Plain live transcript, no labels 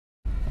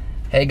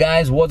Hey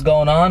guys, what's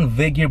going on?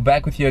 Vig here,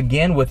 back with you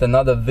again with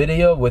another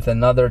video, with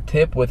another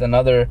tip, with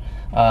another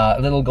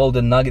little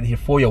golden nugget here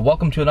for you.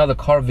 Welcome to another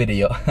car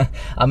video.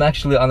 I'm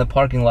actually on the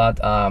parking lot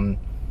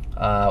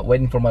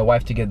waiting for my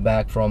wife to get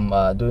back from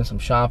doing some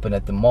shopping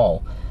at the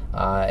mall.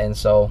 And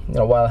so,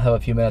 while I have a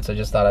few minutes, I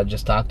just thought I'd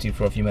just talk to you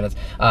for a few minutes.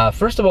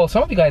 First of all,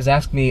 some of you guys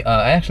asked me,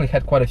 I actually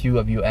had quite a few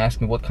of you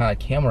ask me what kind of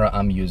camera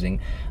I'm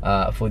using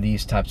for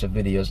these types of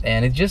videos,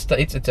 and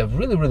it's a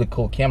really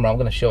cool camera. I'm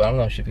gonna show. I don't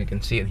know if you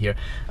can see it here,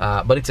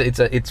 but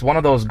it's one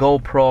of those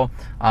GoPro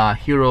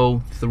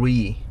Hero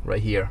 3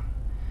 right here.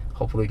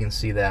 Hopefully you can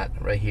see that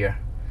right here.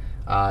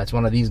 It's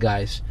one of these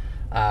guys,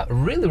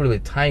 really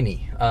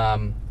tiny.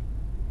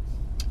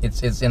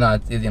 It's if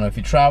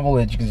you travel,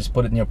 you can just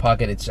put it in your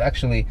pocket. It's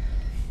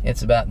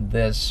about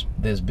this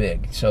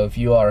big. So if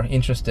you are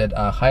interested,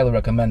 highly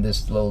recommend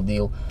this little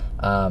deal.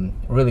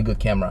 Really good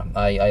camera.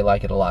 I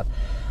like it a lot.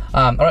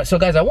 All right, so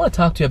guys, I want to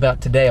talk to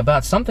you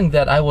about something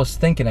that I was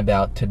thinking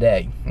about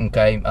today.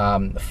 Okay,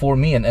 for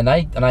me, and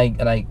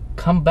I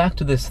come back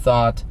to this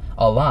thought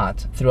a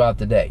lot throughout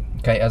the day.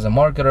 Okay, as a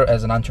marketer,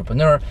 as an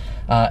entrepreneur,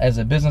 as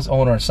a business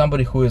owner,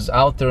 somebody who is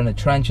out there in the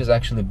trenches,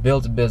 actually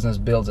builds a business,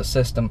 builds a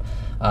system,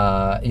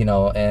 and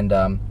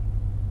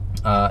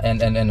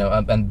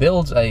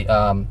builds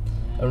a,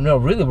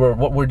 really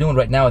what we're doing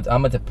right now.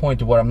 I'm at the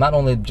point where I'm not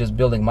only just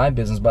building my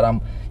business, but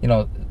I'm,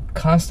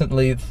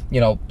 constantly,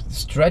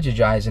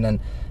 strategizing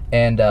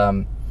and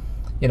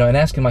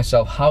asking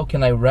myself, how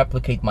can I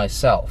replicate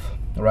myself,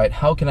 right?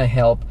 How can I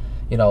help,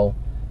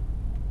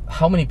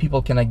 how many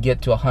people can I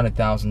get to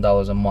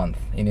 $100,000 a month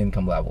in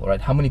income level,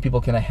 right? How many people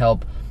can I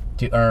help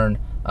to earn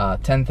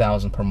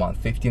 $10,000 per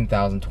month, $15,000,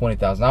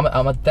 $20,000?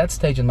 I'm at that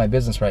stage in my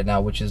business right now,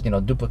 which is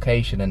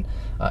duplication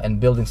and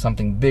building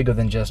something bigger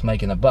than just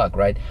making a buck,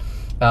 right?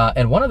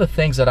 And one of the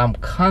things that I'm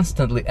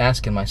constantly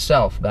asking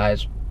myself,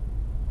 guys,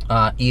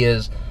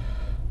 is,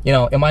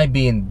 am I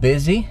being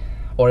busy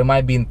or am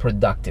I being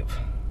productive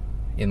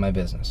in my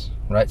business,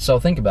 right? So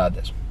think about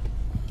this.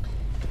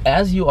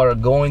 As you are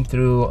going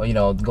through,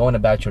 going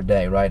about your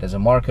day, right, as a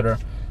marketer,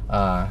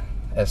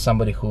 as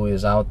somebody who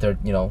is out there,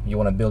 you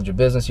want to build your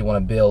business, you want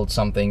to build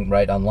something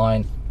right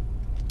online.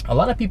 A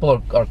lot of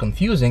people are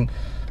confusing.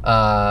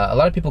 A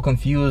lot of people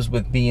confuse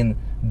with being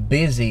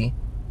busy,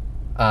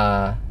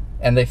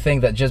 and they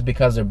think that just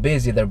because they're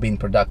busy, they're being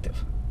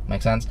productive.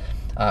 Make sense?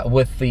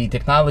 With the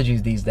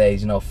technologies these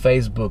days,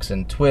 Facebooks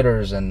and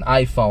Twitters and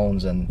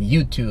iPhones and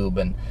YouTube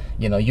and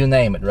you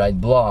name it,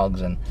 right?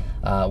 Blogs and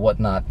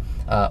whatnot.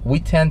 We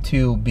tend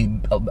to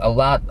be a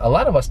lot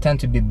of us tend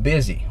to be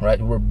busy,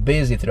 right? We're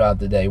busy throughout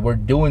the day. We're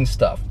doing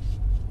stuff.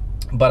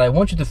 But I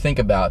want you to think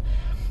about,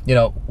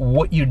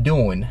 what you're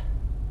doing.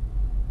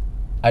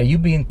 Are you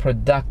being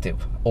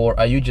productive or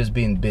are you just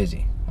being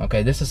busy?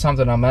 Okay, this is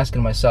something I'm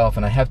asking myself,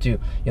 and I have to,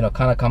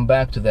 kind of come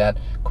back to that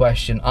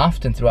question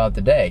often throughout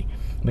the day,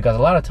 because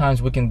a lot of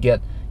times we can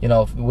get,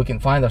 we can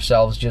find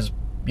ourselves just,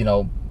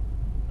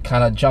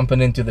 kind of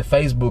jumping into the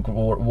Facebook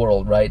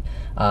world, right?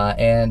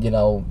 And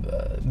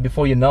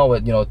before you know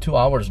it, 2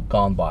 hours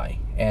gone by,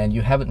 and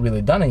you haven't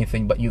really done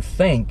anything, but you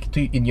think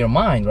in your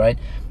mind, right?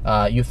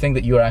 You think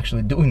that you're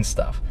actually doing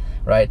stuff,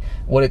 right?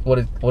 What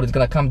it's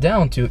gonna come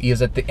down to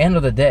is, at the end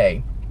of the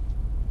day,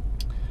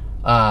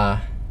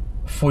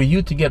 for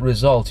you to get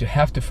results, you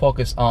have to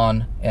focus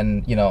on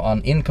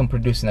on income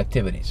producing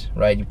activities,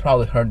 right? You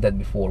probably heard that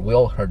before. We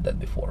all heard that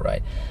before,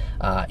 right?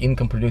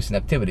 Income producing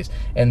activities.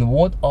 And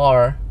what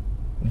are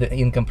the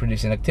income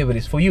producing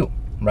activities for you,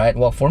 right?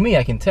 Well, for me,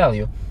 I can tell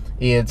you,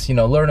 it's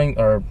learning,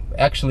 or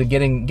actually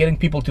getting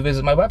people to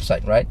visit my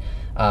website, right?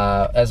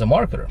 As a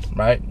marketer,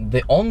 right?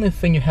 The only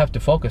thing you have to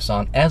focus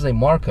on as a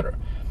marketer,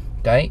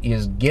 okay,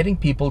 is getting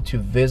people to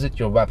visit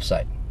your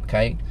website,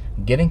 okay?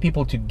 Getting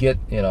people to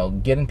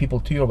getting people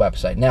to your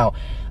website. Now,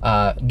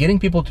 getting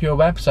people to your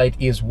website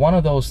is one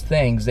of those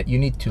things that you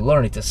need to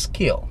learn. It's a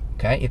skill,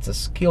 okay? It's a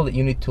skill that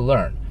you need to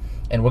learn.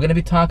 And we're going to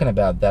be talking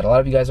about that. A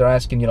lot of you guys are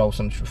asking,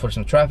 for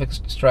some traffic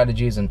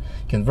strategies and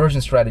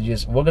conversion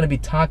strategies. We're going to be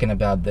talking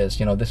about this.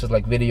 This is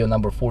like video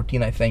number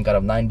 14, I think, out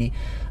of 90.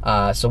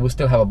 So we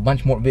still have a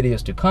bunch more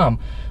videos to come,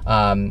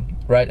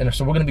 right? And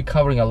so we're going to be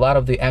covering a lot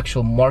of the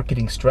actual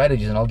marketing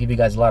strategies, and I'll give you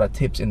guys a lot of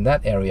tips in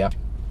that area.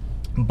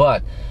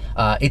 But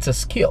it's a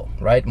skill,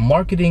 right?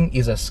 Marketing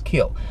is a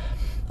skill.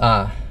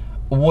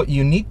 What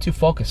you need to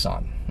focus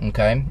on,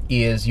 okay,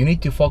 is you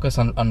need to focus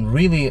on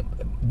really,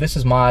 this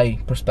is my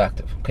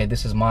perspective, okay,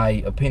 this is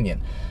my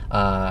opinion,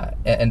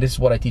 and this is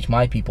what I teach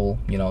my people,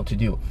 to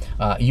do.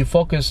 You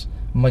focus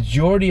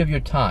majority of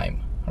your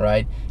time,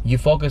 right? You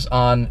focus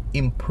on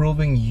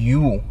improving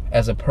you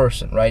as a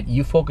person, right?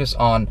 You focus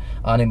on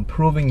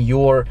improving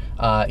your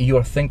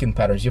thinking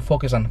patterns. You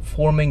focus on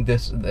forming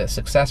the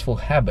successful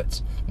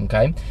habits,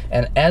 okay?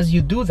 And as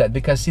you do that,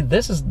 because see,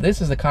 this is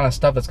the kind of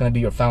stuff that's going to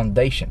be your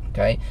foundation,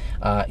 okay?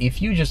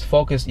 If you just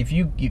focus, if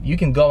you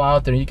can go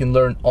out there and you can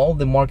learn all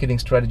the marketing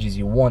strategies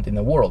you want in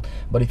the world,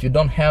 but if you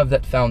don't have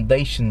that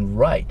foundation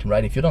right,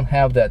 if you don't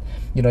have that,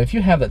 if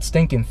you have that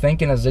stinking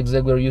thinking, as Zig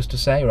Ziglar used to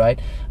say, right?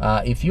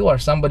 If you are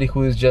somebody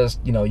who is just,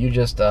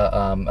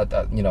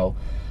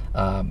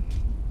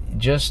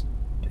 just,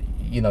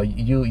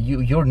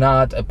 you're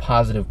not a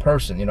positive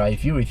person.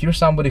 If you're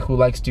somebody who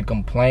likes to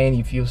complain,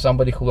 if you're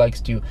somebody who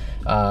likes to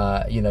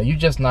you're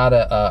just not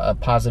a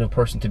positive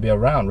person to be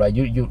around, right?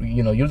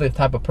 You're the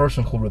type of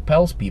person who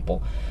repels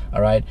people.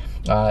 All right.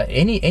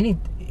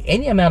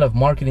 Any amount of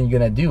marketing you're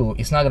gonna do,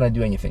 it's not gonna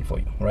do anything for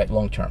you, right,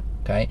 long term.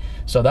 Okay,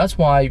 so that's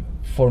why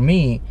for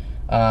me,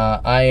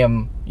 I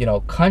am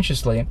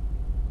consciously,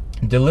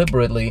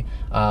 deliberately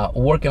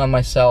working on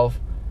myself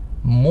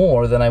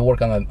more than I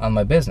work on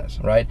my business,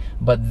 right?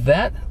 But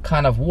that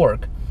kind of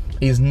work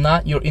is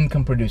not your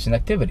income producing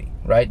activity,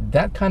 right?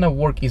 That kind of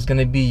work is going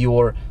to be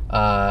your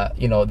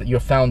your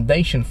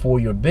foundation for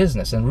your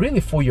business and really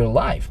for your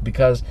life.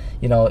 Because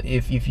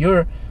if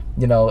you're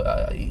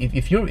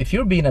if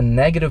you're being a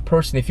negative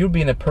person, if you're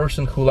being a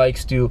person who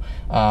likes to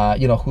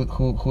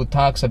who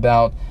talks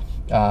about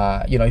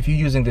if you're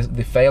using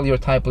the failure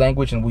type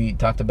language, and we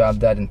talked about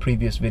that in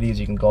previous videos,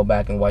 you can go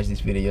back and watch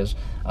these videos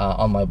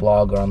on my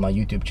blog or on my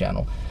YouTube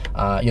channel.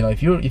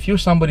 If you're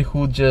somebody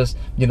who just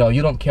you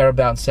don't care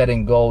about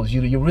setting goals,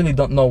 you really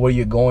don't know where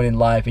you're going in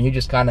life, and you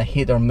just kind of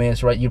hit or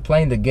miss, right? You're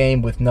playing the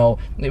game with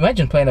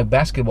imagine playing a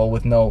basketball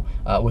with no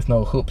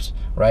hoops,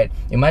 right?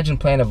 Imagine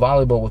playing a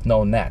volleyball with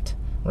no net,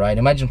 right?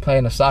 Imagine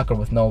playing a soccer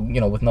with no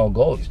with no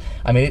goalies.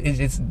 I mean,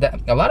 it's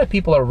that a lot of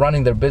people are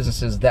running their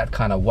businesses that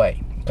kind of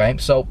way. Okay,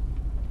 so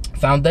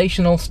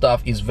foundational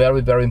stuff is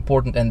very, very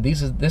important, and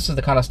this is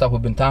the kind of stuff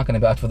we've been talking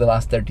about for the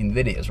last 13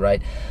 videos,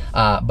 right?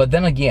 But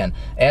then again,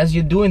 as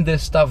you're doing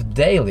this stuff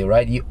daily,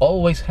 right, you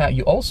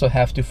also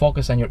have to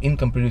focus on your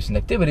income producing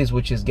activities,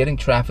 which is getting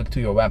traffic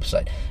to your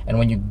website. And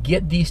when you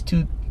get these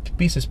two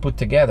pieces put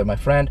together, my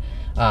friend,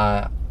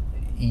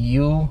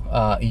 you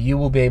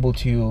will be able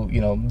to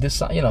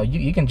decide.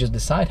 You can just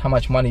decide how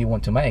much money you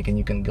want to make, and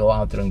you can go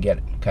out there and get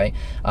it. Okay.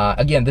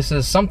 Again, this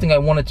is something I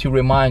wanted to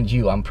remind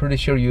you. I'm pretty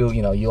sure you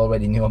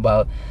already knew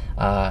about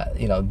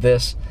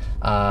this,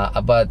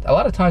 but a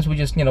lot of times we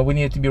just we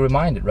need to be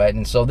reminded, right?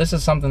 And so this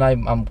is something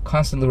I'm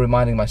constantly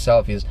reminding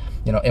myself is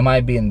am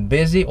I being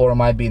busy or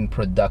am I being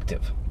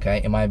productive?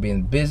 Okay, am I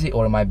being busy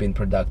or am I being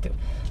productive?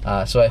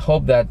 So I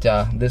hope that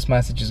this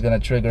message is going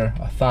to trigger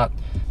a thought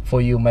for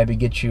you, maybe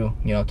get you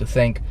to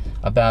think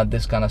about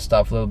this kind of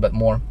stuff a little bit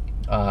more.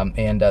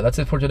 And that's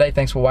it for today.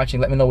 Thanks for watching.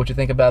 Let me know what you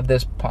think about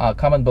this.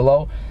 Comment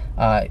below.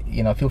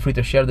 Feel free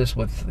to share this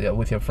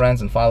with your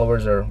friends and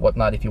followers or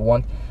whatnot if you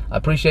want. I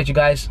appreciate you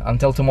guys.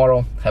 Until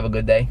tomorrow, have a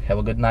good day, have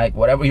a good night,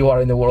 whatever you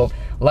are in the world.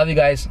 Love you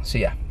guys. See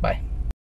ya. Bye.